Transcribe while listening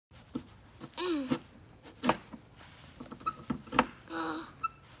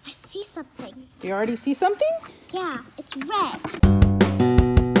something. You already see something? Yeah, it's red.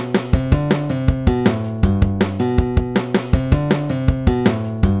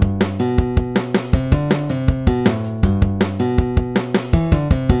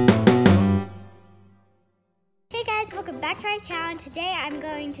 Hey guys, welcome back to our channel. Today I'm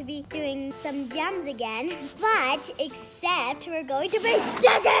going to be doing some gems again, but except we're going to be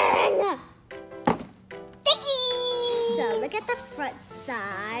digging! So look at the front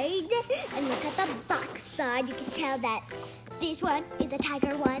side and look at the back side. You can tell that this one is a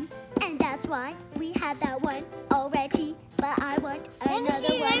tiger one, and that's why we had that one already. But I want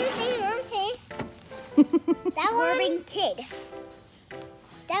another one. Let me see. That Swerving kid.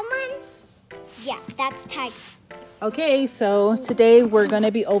 That one? Yeah, that's tiger. Okay, so today we're going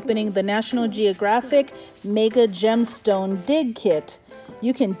to be opening the National Geographic Mega Gemstone Dig Kit.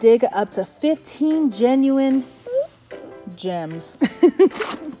 You can dig up to 15 genuine gems.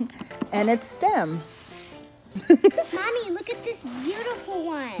 And it's STEM. Mommy, look at this beautiful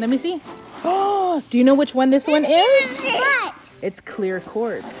one. Let me see. Oh, do you know which one this one is? What? It's clear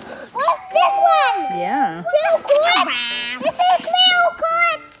quartz. What's this one? Yeah. Clear quartz? This is clear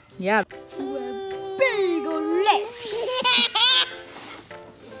quartz. Yeah. Big lips.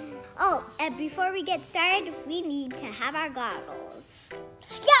 Oh, and before we get started, we need to have our goggles.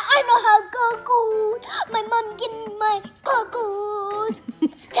 Yeah, I know how goggles. My mom gave me my goggles.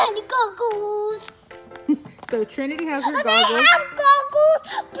 Tiny goggles. So Trinity has her They goggles. have goggles.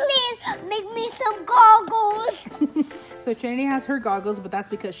 Please make me some goggles. So Trinity has her goggles, but that's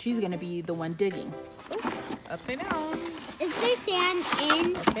because she's going to be the one digging. Upside down. Is there sand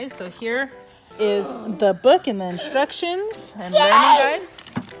in? Okay, so here is the book and the instructions and learning guide.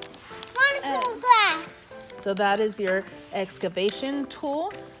 Wonderful glass. So that is your excavation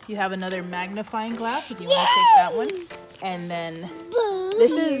tool. You have another magnifying glass if you want to take that one. And then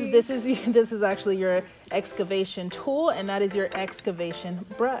this is actually your excavation tool, and that is your excavation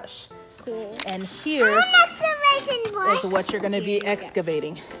brush. Cool. And here Excavation brush. is what you're going to be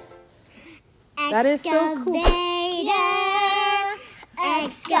excavating. That is so cool.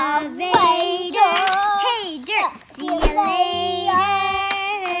 Excavator. Hey, dirt. See you later.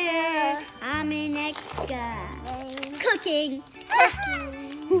 I'm an excavator. Cooking.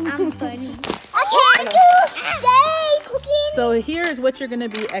 I'm funny. I can't do cooking. So here is what you're going to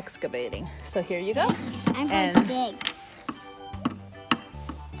be excavating. So here you go. I'm going to dig.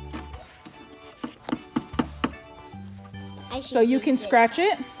 So you can scratch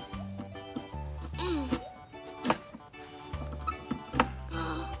it. I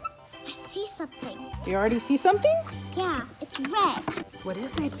see something. You already see something? Yeah, it's red. What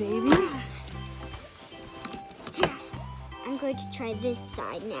is it, baby? Yeah. I'm going to try this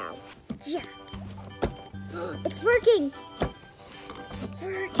side now. Yeah. It's working. It's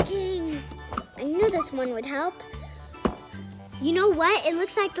working. I knew this one would help. You know what? It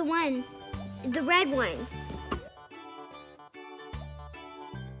looks like the red one.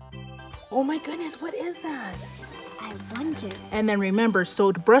 Oh my goodness, what is that? I wonder. And then remember,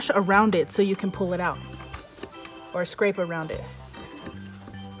 so brush around it so you can pull it out. Or scrape around it.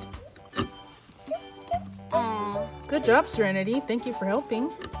 Good job, Serenity. Thank you for helping.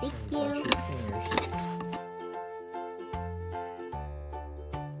 Thank you.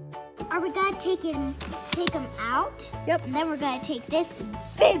 Are we gonna take them out? Yep. And then we're gonna take this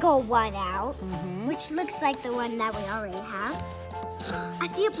big old one out, which looks like the one that we already have. I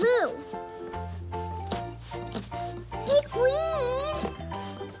see a blue. See green.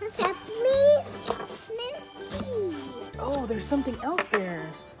 Is that blue? Let me see. Oh, there's something else there.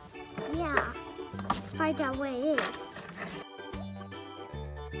 Yeah. Let's find out what it is.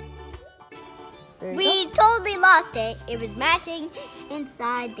 We totally lost it. It was matching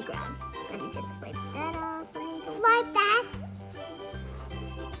inside the ground. Let me just swipe that off. Swipe that.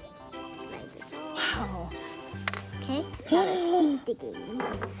 Swipe this off. Wow. Okay, now let's keep digging.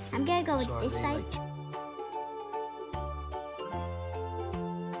 I'm gonna go with this side.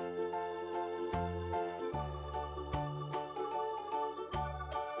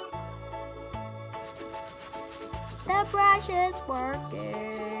 The brush is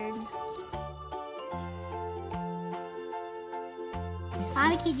working.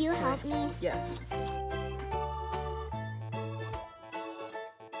 Mommy, can you help me? Yes.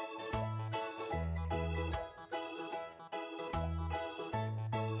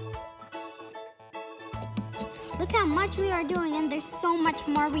 Look how much we are doing, and there's so much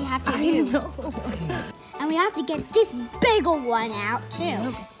more we have to do. I know. And we have to get this big old one out,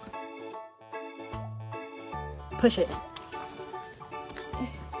 too. Push it.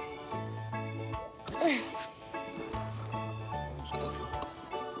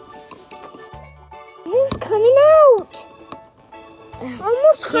 almost coming out.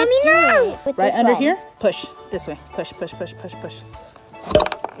 Almost coming out. Right under here. Push this way. Push, push, push, push, push.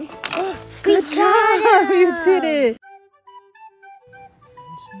 Good job. You did it.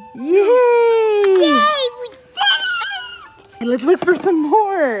 Yay! Yay, we did it! Let's look for some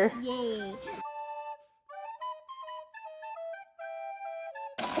more. Yay.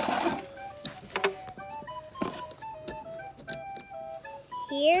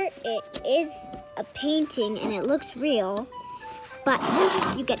 Here it is a painting and it looks real, but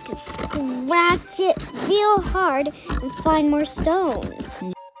you get to scratch it real hard and find more stones.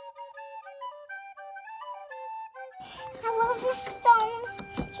 I love this stone.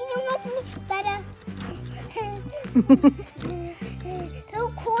 She don't make me better.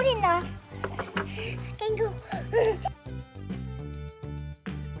 So cool enough. I can go.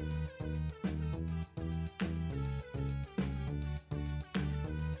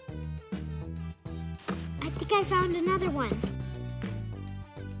 I think I found another one.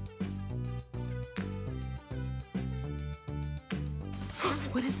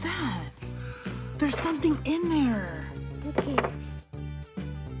 What is that? There's something in there. Okay.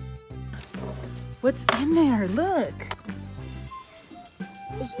 What's in there? Look.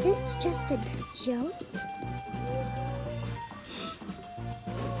 Is this just a joke?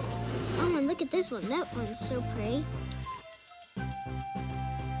 Oh, and look at this one. That one's so pretty.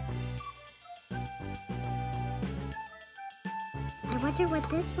 I wonder what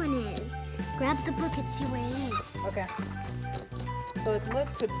this one is. Grab the book and see what it is. Okay. So it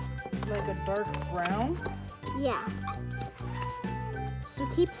looks like a dark brown. Yeah. So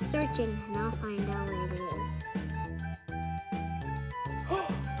keep searching and I'll find out what it is.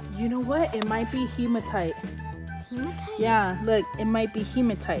 You know what? It might be hematite. Hematite? Yeah, look, it might be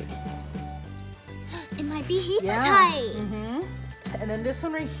hematite. It might be hematite. Yeah. And then this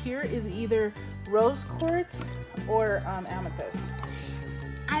one right here is either rose quartz or amethyst.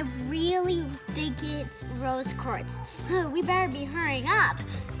 I really think it's rose quartz. We better be hurrying up.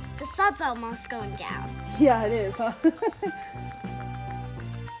 The sun's almost going down. Yeah, it is, huh?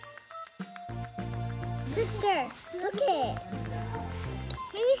 Sister, look it.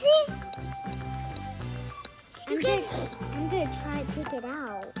 Can you see? I'm gonna try to take it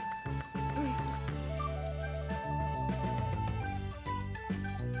out.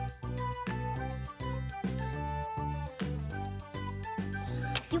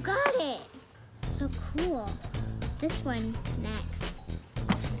 You got it. So cool. This one next.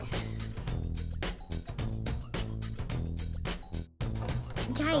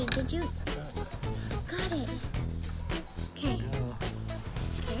 Daddy, did you? Got it. Okay.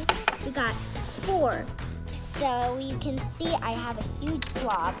 We got 4. So you can see I have a huge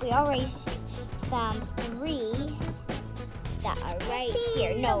block. We already found 3 that are right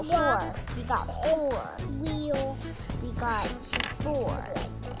here. No, 4. We got 4. We got 4.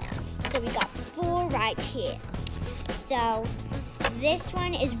 So we got 4 right here. So this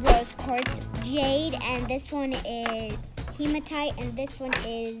one is rose quartz, jade, and this one is hematite, and this one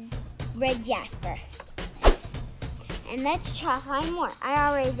is red jasper. And let's try to find more. I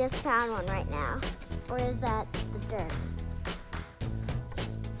already just found one right now. Or is that the dirt?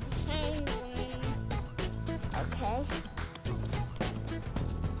 Find one. Okay.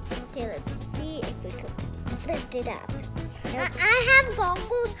 Okay, let's see if we can lift it up. Nope. I have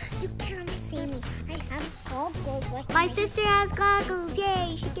goggles. You can't see me. I have goggles. Like my sister has goggles.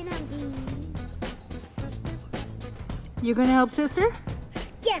 Yay, she can help me. You gonna help sister?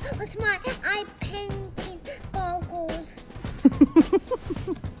 Yeah, with my eye painting goggles.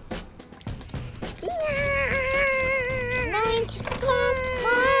 Nice class,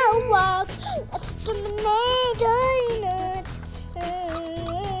 my walk.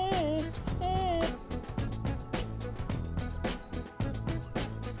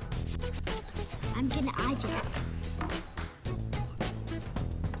 I'm gonna eject.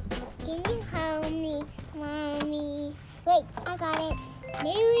 Can you help me, Mommy? Wait, I got it.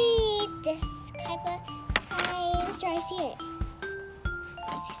 Maybe this type of size. Sister, I see it.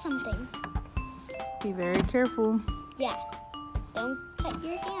 I see something. Be very careful. Yeah. Don't cut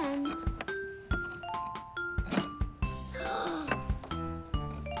your hand.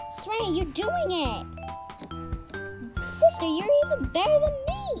 Serenity, you're doing it. Sister, you're even better than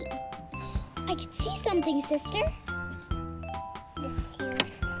me. I can see something, sister. Let's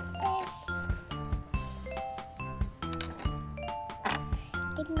use this. I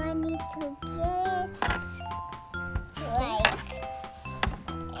think I need to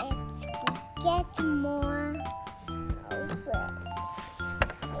get more of this.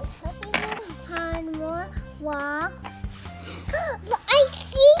 I hope you can find more rocks. I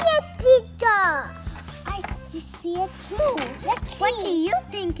see it, Tita. see it too. Let's see. What do you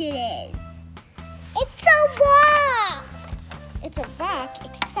think it is? It's a rock. It's a rock,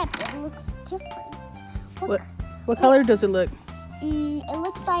 except it looks different. What color does it look? It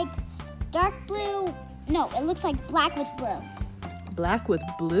looks like dark blue. No, it looks like black with blue. Black with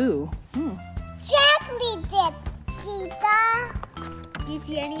blue. Exactly, Tita. Do you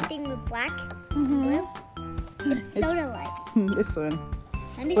see anything with black and blue? It's soda light. This one.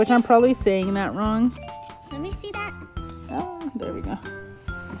 Let me Which see. I'm probably saying that wrong. Let me see that. Oh, there we go.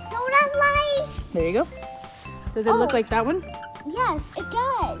 Soda light. There you go. Does it look like that one? Yes, it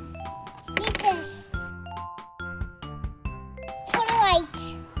does. Need this. Soda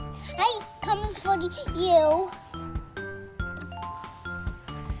light. I'm coming for you.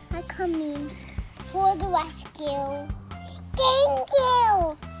 I'm coming for the rescue. Thank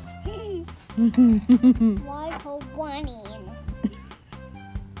you. Why for running?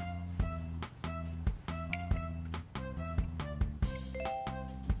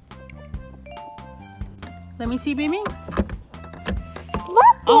 Let me see, baby.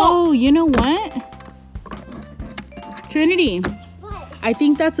 Look Oh, you know what? Trinity, What? I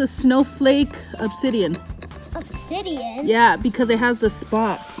think that's a snowflake obsidian. Obsidian? Yeah, because it has the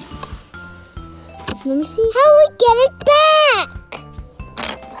spots. Let me see. How we get it back?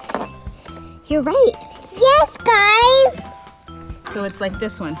 You're right. Yes, guys. So it's like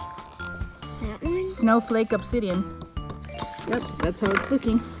this one. That one? Snowflake obsidian. Yep, that's how it's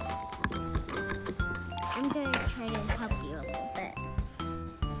looking. I'm going to try to help you a little bit.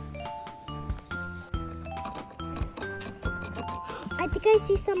 I think I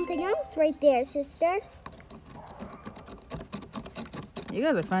see something else right there, sister. You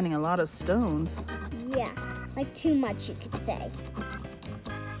guys are finding a lot of stones. Yeah, like too much, you could say.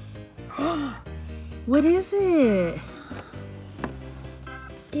 What is it?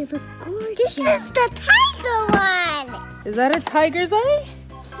 They look gorgeous. This is the tiger one. Is that a tiger's eye?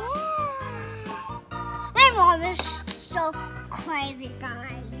 Yeah. My mom is so crazy,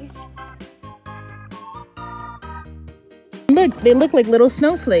 guys. Look, they look like little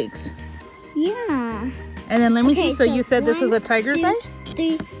snowflakes. Yeah. And then let me see. So you said this was a 1, tiger's 2, eye?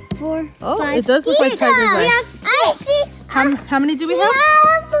 3, 4, Oh, 5. it does look like tiger's eye. We have 6. I see. How many do we have?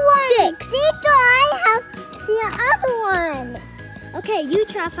 One. 6. I have the other one. Okay, you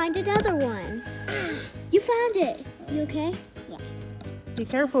try to find another one. You found it. You okay? Yeah. Be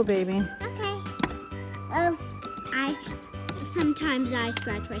careful, baby. Okay. Sometimes I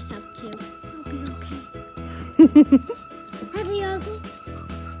scratch myself too. I'll be okay. I'll be okay.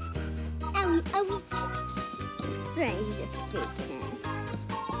 Sorry, you just faking it.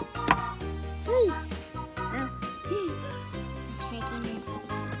 Wait. It's faking it.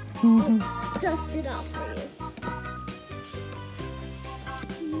 I'll dust it off for you.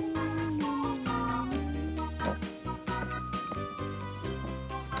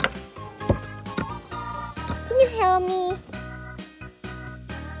 Can you help me?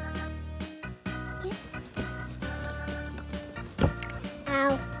 Yes.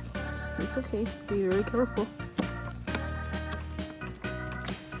 Ow. It's okay. Be very careful.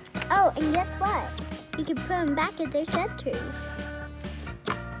 Oh, and guess what? You can put them back in their centers.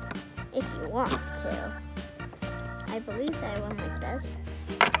 If you want to. I believe that I went like this.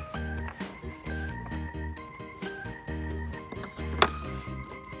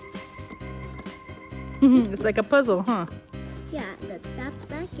 It's like a puzzle, huh? Yeah, that snaps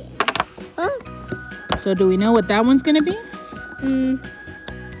back in. Oh. So do we know what that one's gonna be?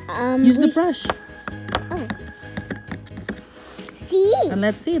 Use the brush. Oh. See? And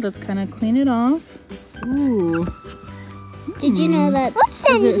let's see. Let's kind of clean it off. Ooh. Did you know that? What's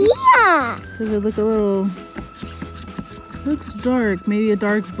in here? Does it look a little? Looks dark. Maybe a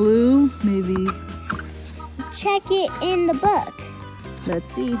dark blue. Maybe. Check it in the book.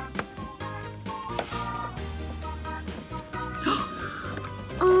 Let's see.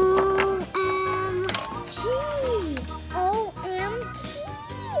 OMG. OMG.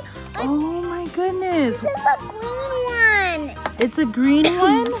 Oh my goodness. This is a green one. It's a green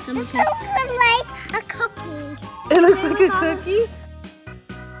one? This looks like a cookie. It looks like a cookie?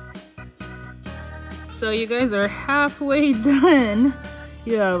 So you guys are halfway done.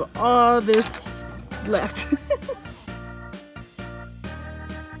 You have all this left.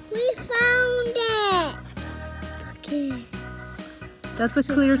 We found it. Okay. That's a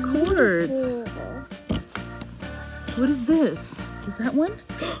clear quartz. Beautiful. What is this? Is that one?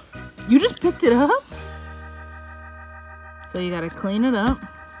 You just picked it up? So you gotta clean it up.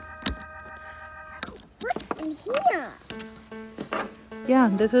 What's in here? Yeah,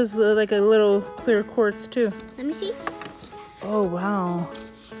 this is like a little clear quartz too. Let me see. Oh wow.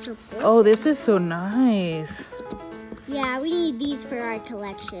 So cool. Oh, this is so nice. Yeah, we need these for our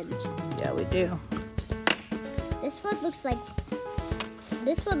collection. Yeah, we do. This one looks like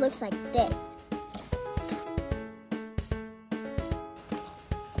this.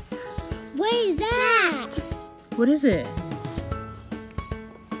 What is that? What is it?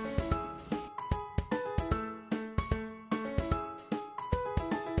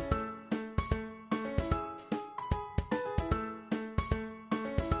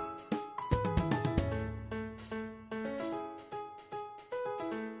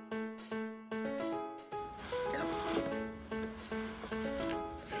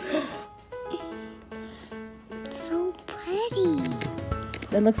 So pretty.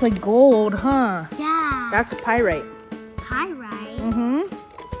 That looks like gold, huh? Yeah. That's pyrite. Pyrite.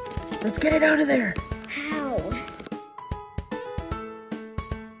 Mm-hmm. Let's get it out of there. How?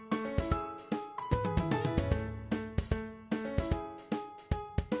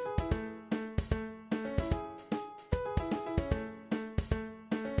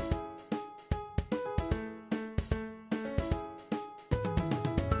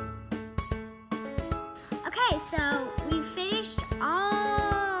 Okay, so we finished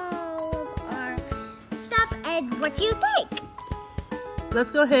all of our stuff, and what do you think? Let's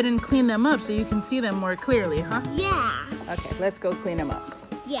go ahead and clean them up so you can see them more clearly, huh? Yeah. Okay, let's go clean them up.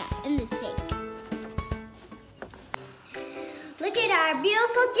 Yeah, in the sink. Look at our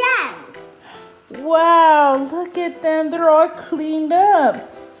beautiful gems. Wow, look at them. They're all cleaned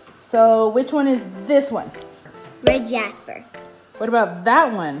up. So which one is this one? Red jasper. What about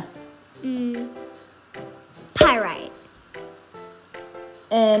that one? Pyrite.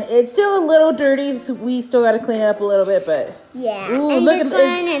 And it's still a little dirty, so we still got to clean it up a little bit, but... Yeah, Ooh, and look this at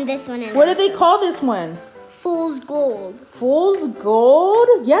one, and this one, and what do this they call this one? Fool's gold. Fool's gold?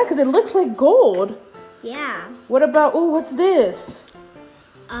 Yeah, because it looks like gold. Yeah. What about, ooh, what's this?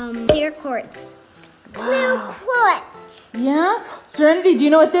 Clear quartz. Clear quartz. Yeah? Serenity, do you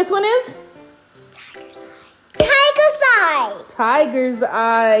know what this one is? Tiger's eye. Tiger's eye. Tiger's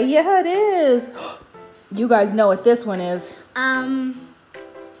eye. Yeah, it is. You guys know what this one is. Amethyst.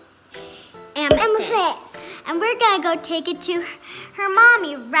 And we're gonna go take it to her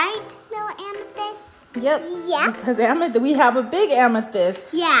mommy, right? Little amethyst. Yep. Yeah. Because we have a big amethyst.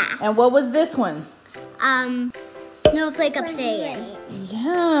 Yeah. And what was this one? Snowflake obsidian.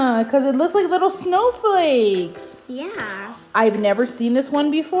 Yeah, because it looks like little snowflakes. Yeah. I've never seen this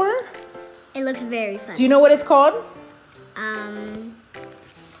one before. It looks very fun. Do you know what it's called?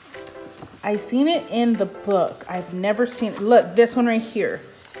 I seen it in the book. I've never seen it. Look, this one right here.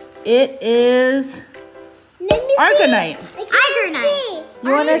 It is argonite. Argonite.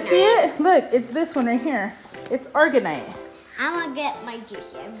 You want to see it? Look, it's this one right here. It's argonite. I'm gonna get my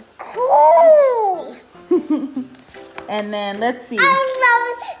juice here. Cool. And then let's see.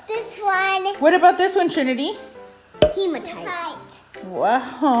 I love this one. What about this one, Trinity? Hematite.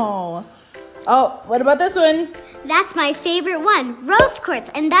 Wow. Oh, what about this one? That's my favorite one, rose quartz,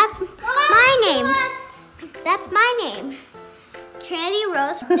 and that's my name. That's my name, Trinity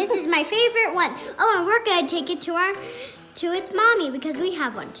Rose. This is my favorite one. Oh, and we're gonna take it to its mommy because we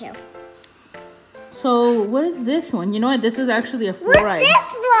have one too. So what is this one? You know what? This is actually a What's fluoride. this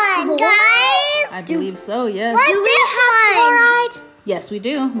one, guys? I believe so. Yes. What's Do we this have one? fluoride? Yes, we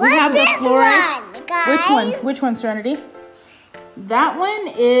do. We What's have the this fluoride. one, guys? Which one? Which one, Serenity? That one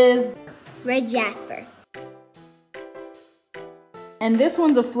is, Red jasper. and this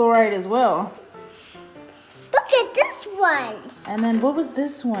one's a fluoride as well. Look at this one. And then what was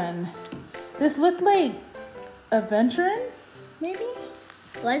this one? This looked like aventurine, maybe?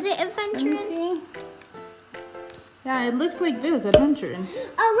 Was it Let me adventurous? see. Yeah, it looked like this, aventurine.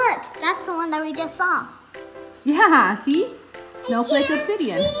 Oh, look, that's the one that we just saw. Yeah, see? Snowflake Can't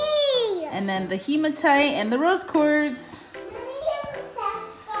obsidian. see. And then the hematite and the rose quartz.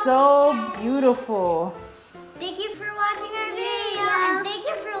 So beautiful. Thank you for watching our video, and thank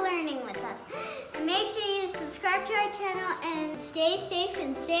you for learning with us. And make sure you subscribe to our channel and stay safe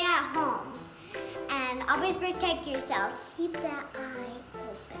and stay at home. And always protect yourself. Keep that eye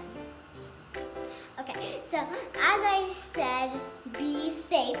open. Okay, so as I said, be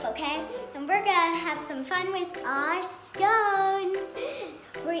safe, okay? And we're gonna have some fun with our stones.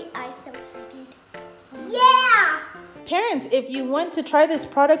 I'm so excited. Yeah. Parents, if you want to try this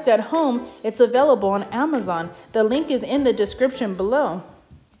product at home, it's available on Amazon. The link is in the description below.